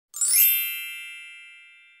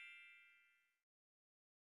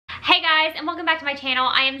guys, and welcome back to my channel.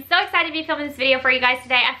 I am so excited to be filming this video for you guys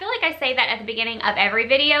today. I feel like I say that at the beginning of every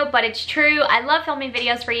video, but it's true. I love filming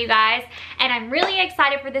videos for you guys, and I'm really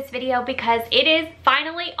excited for this video because it is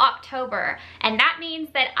finally October, and that means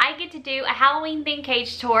that I get to do a Halloween themed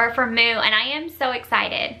cage tour for Moo, and I am so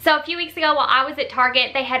excited. So a few weeks ago while I was at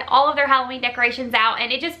Target, they had all of their Halloween decorations out,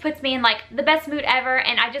 and it just puts me in like the best mood ever,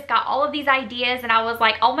 and I just got all of these ideas, and I was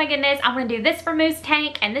like, oh my goodness, I'm gonna do this for Moo's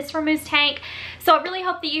tank and this for Moo's tank. So I really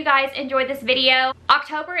hope that you guys enjoyed this video.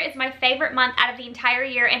 October is my favorite month out of the entire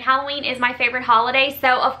year, and Halloween is my favorite holiday.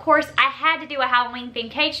 So of course I had to do a Halloween themed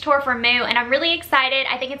cage tour for Moo, and I'm really excited.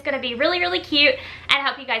 I think it's gonna be really, really cute, and I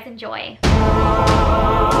hope you guys enjoy.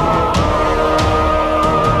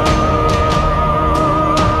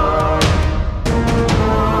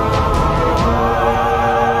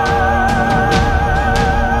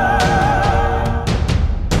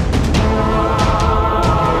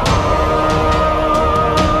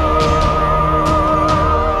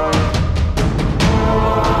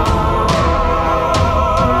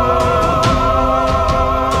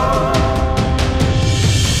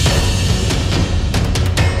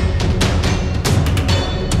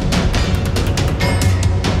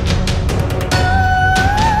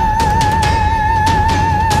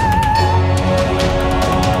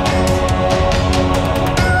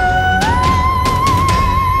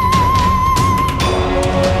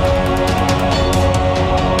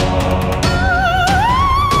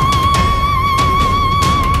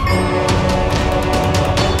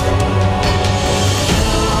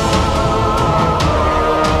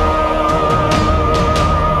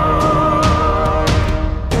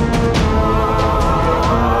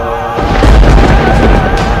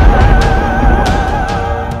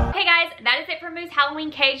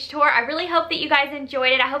 Halloween cage tour. I really hope that you guys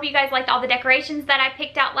enjoyed it. I hope you guys liked all the decorations that I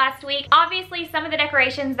picked out last week. Obviously, some of the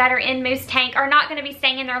decorations that are in Moo's tank are not going to be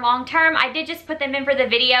staying in there long term. I did just put them in for the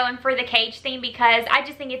video and for the cage theme because I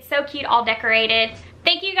just think it's so cute all decorated.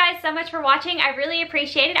 Thank you guys so much for watching. I really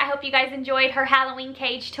appreciate it. I hope you guys enjoyed her Halloween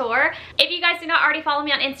cage tour. If you guys do not already follow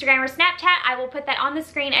me on Instagram or Snapchat, I will put that on the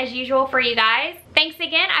screen as usual for you guys. Thanks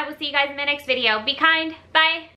again. I will see you guys in the next video. Be kind. Bye.